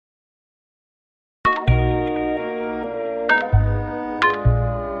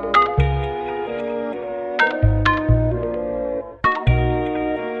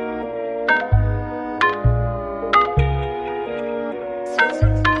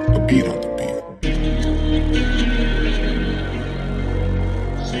A beat on the beat.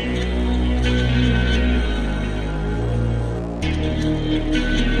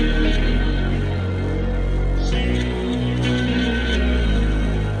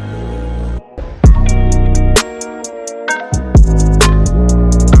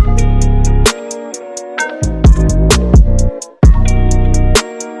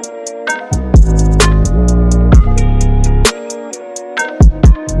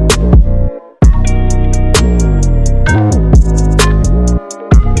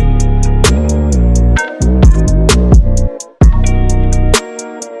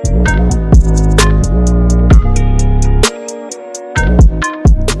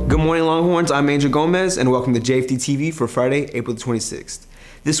 I'm Angel Gomez, and welcome to JFD TV for Friday, April the 26th.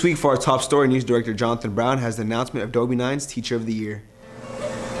 This week for our top story, News Director Jonathan Brown has the announcement of Dobie 9's Teacher of the Year.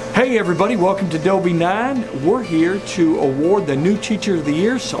 Hey everybody, welcome to Dobie 9. We're here to award the new Teacher of the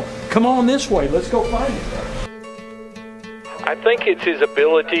Year, so come on this way, let's go find it. I think it's his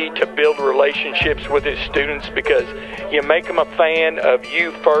ability to build relationships with his students, because you make them a fan of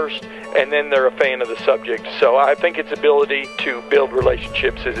you first, and then they're a fan of the subject. So I think its ability to build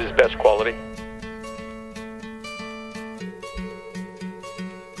relationships is his best quality.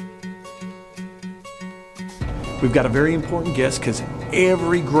 We've got a very important guest, because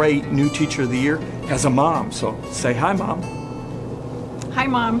every great new Teacher of the Year has a mom. So say hi, Mom. Hi,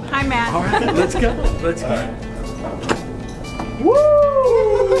 Mom. Hi, Matt. All right, let's go. Let's go. Woo!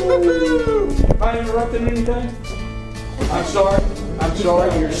 Am I interrupting anything? I'm sorry. I'm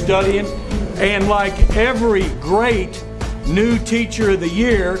sorry. You're studying. And like every great new Teacher of the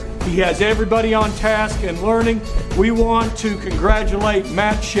Year, he has everybody on task and learning. We want to congratulate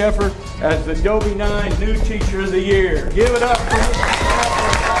Matt Sheffer as the Dobie 9 new Teacher of the Year. Give it up for Mr. Sheffer.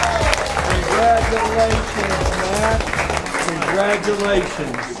 Congratulations, Matt.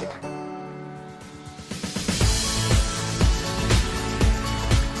 Congratulations.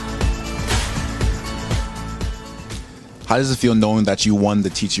 How does it feel knowing that you won the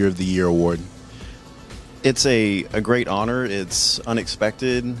Teacher of the Year award? It's a great honor. It's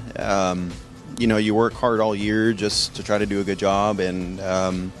unexpected. You know, you work hard all year just to try to do a good job, and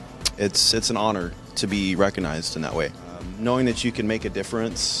it's an honor to be recognized in that way. Knowing that you can make a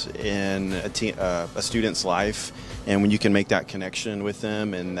difference in a student's life, and when you can make that connection with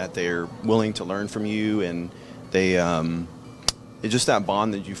them, and that they're willing to learn from you, and it's just that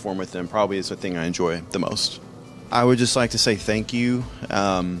bond that you form with them probably is the thing I enjoy the most. I would just like to say thank you.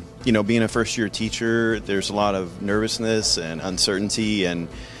 You know, being a first-year teacher, there's a lot of nervousness and uncertainty, and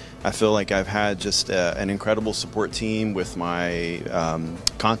I feel like I've had just an incredible support team with my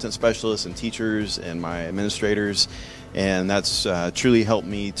content specialists and teachers and my administrators, and that's truly helped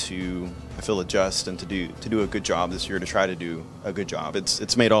me to, I feel, adjust and to do a good job this year, to try to do a good job.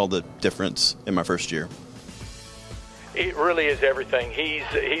 It's made all the difference in my first year. It really is everything. He's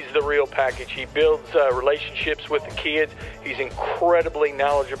the real package. He builds relationships with the kids. He's incredibly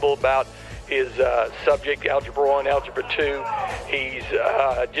knowledgeable about his subject, Algebra 1, Algebra 2. He's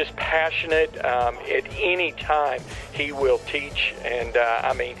just passionate. At any time, he will teach. And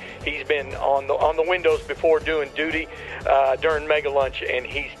I mean, he's been on the windows before doing duty during Mega Lunch, and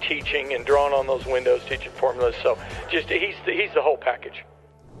he's teaching and drawing on those windows, teaching formulas. So just he's the whole package.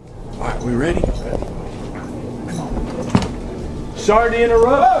 All right, we ready? Sorry to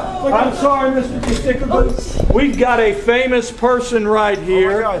interrupt. I'm sorry, Mr. Sticker, but we've got a famous person right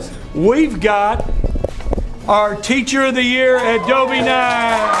here. Oh my gosh. We've got our Teacher of the Year at Dobie 9,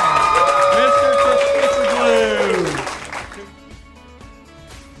 Mr. Sticker Glue.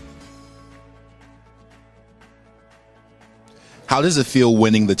 How does it feel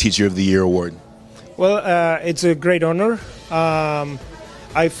winning the Teacher of the Year award? Well, it's a great honor.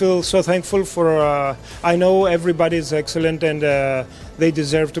 I feel so thankful for, I know everybody is excellent, and they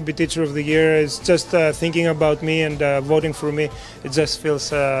deserve to be Teacher of the Year. It's just thinking about me and voting for me, it just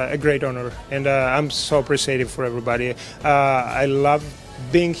feels a great honor, and I'm so appreciative for everybody. I love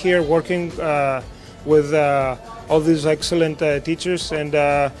being here, working with all these excellent teachers, and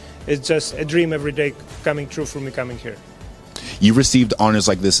it's just a dream every day coming true for me coming here. You've received honors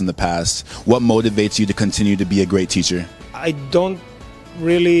like this in the past. What motivates you to continue to be a great teacher? I don't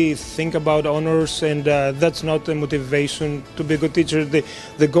really think about honors, and that's not a motivation to be a good teacher.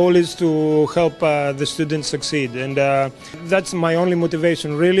 The goal is to help the students succeed, and that's my only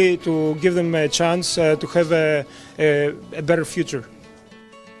motivation, really, to give them a chance to have a better future.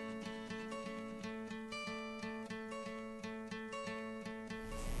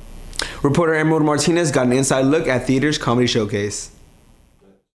 Reporter Emerald Martinez got an inside look at Theater's Comedy Showcase.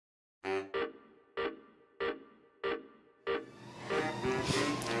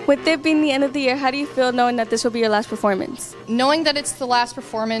 With it being the end of the year, how do you feel knowing that this will be your last performance? Knowing that it's the last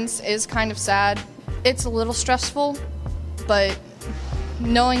performance is kind of sad. It's a little stressful, but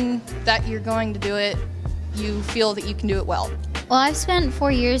knowing that you're going to do it, you feel that you can do it well. Well, I've spent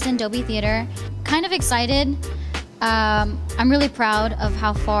 4 years in Dobie Theater. Kind of excited. I'm really proud of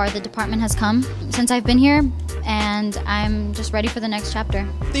how far the department has come since I've been here, and I'm just ready for the next chapter.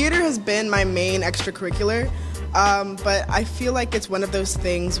 Theater has been my main extracurricular, but I feel like it's one of those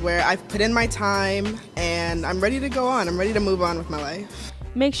things where I've put in my time and I'm ready to go on. I'm ready to move on with my life.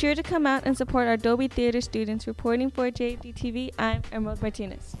 Make sure to come out and support our Dobie Theater students. Reporting for JFD TV, I'm Emerald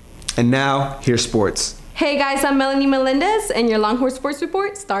Martinez. And now, here's sports. Hey guys, I'm Melanie Melendez, and your Longhorn Sports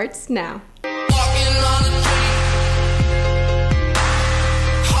Report starts now.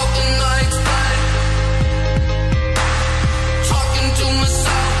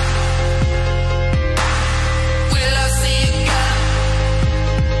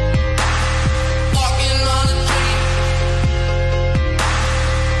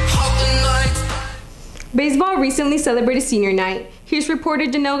 Baseball recently celebrated senior night. Here's reporter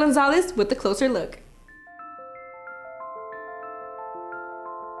Janelle Gonzalez with a closer look.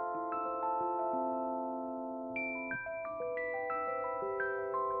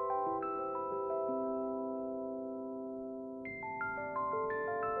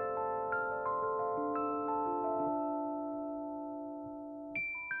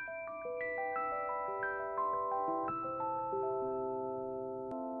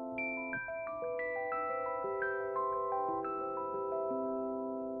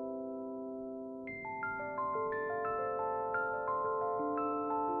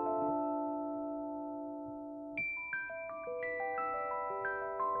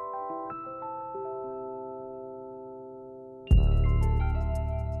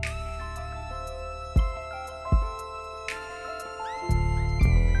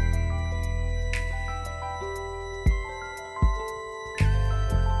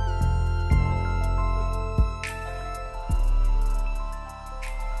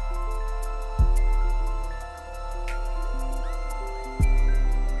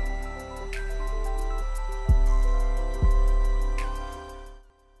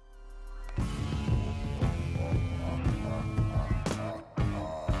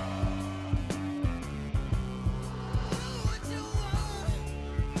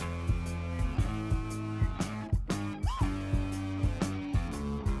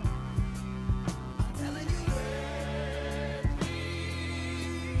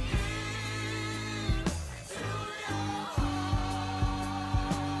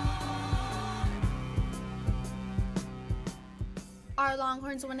 Our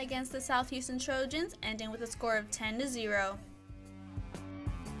Longhorns win against the South Houston Trojans, ending with a score of 10-0.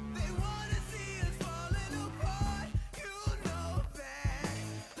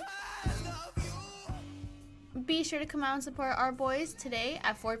 Be sure to come out and support our boys today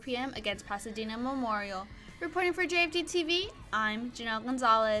at 4 p.m. against Pasadena Memorial. Reporting for JFD TV, I'm Janelle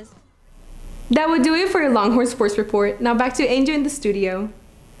Gonzalez. That would do it for your Longhorn Sports Report. Now back to Angel in the studio.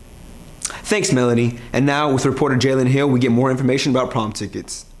 Thanks, Melanie. And now, with reporter Jalen Hill, we get more information about prom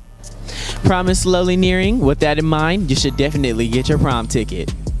tickets. Prom is slowly nearing. With that in mind, you should definitely get your prom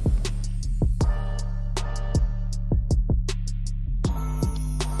ticket.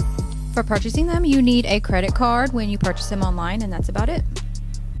 For purchasing them, you need a credit card when you purchase them online, and that's about it.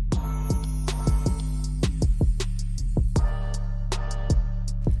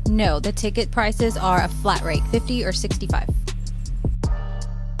 No, the ticket prices are a flat rate, $50 or $65.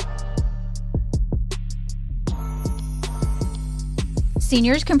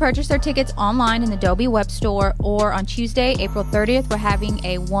 Seniors can purchase their tickets online in the Dobie Web Store, or on Tuesday, April 30th, we're having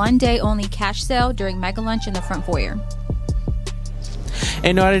a one-day-only cash sale during Mega Lunch in the front foyer.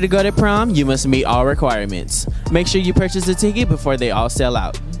 In order to go to prom, you must meet all requirements. Make sure you purchase a ticket before they all sell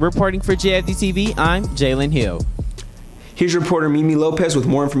out. Reporting for JFD TV, I'm Jalen Hill. Here's reporter Mimi Lopez with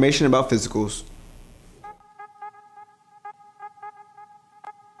more information about physicals.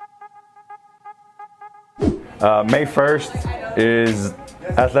 May 1st is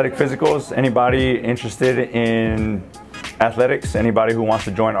athletic physicals. Anybody interested in athletics, anybody who wants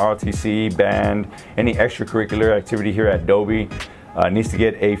to join ROTC, band, any extracurricular activity here at Dobie needs to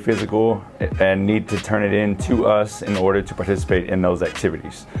get a physical and need to turn it in to us in order to participate in those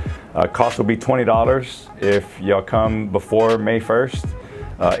activities. Cost will be $20 if y'all come before May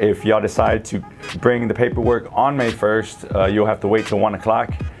 1st. If y'all decide to bring the paperwork on May 1st, you'll have to wait till 1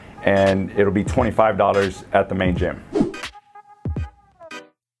 o'clock, and it'll be $25 at the main gym.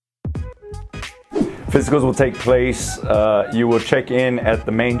 Physicals will take place, you will check in at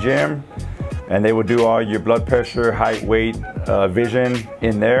the main gym, and they will do all your blood pressure, height, weight, vision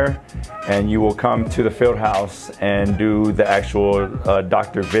in there, and you will come to the field house and do the actual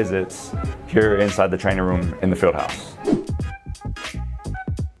doctor visits here inside the training room in the field house.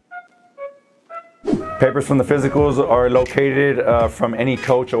 Papers from the physicals are located from any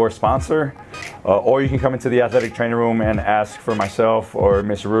coach or sponsor, or you can come into the athletic training room and ask for myself or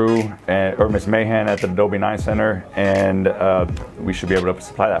Miss Rue or Miss Mahan at the Adobe 9 Center, and we should be able to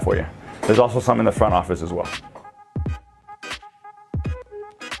supply that for you. There's also some in the front office as well.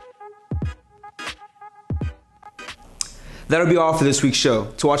 That'll be all for this week's show.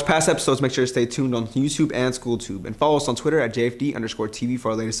 To watch past episodes, make sure to stay tuned on YouTube and SchoolTube, and follow us on Twitter at JFD_TV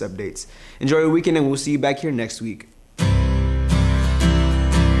for our latest updates. Enjoy your weekend, and we'll see you back here next week.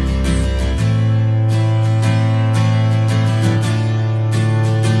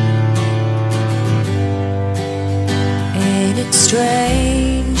 Ain't it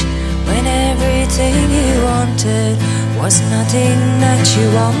strange when everything you wanted was nothing that you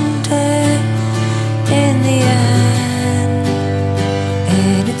wanted in the end?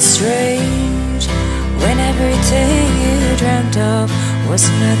 Ain't it strange when everything you dreamt of was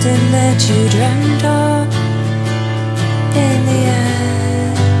nothing that you dreamt of in the end?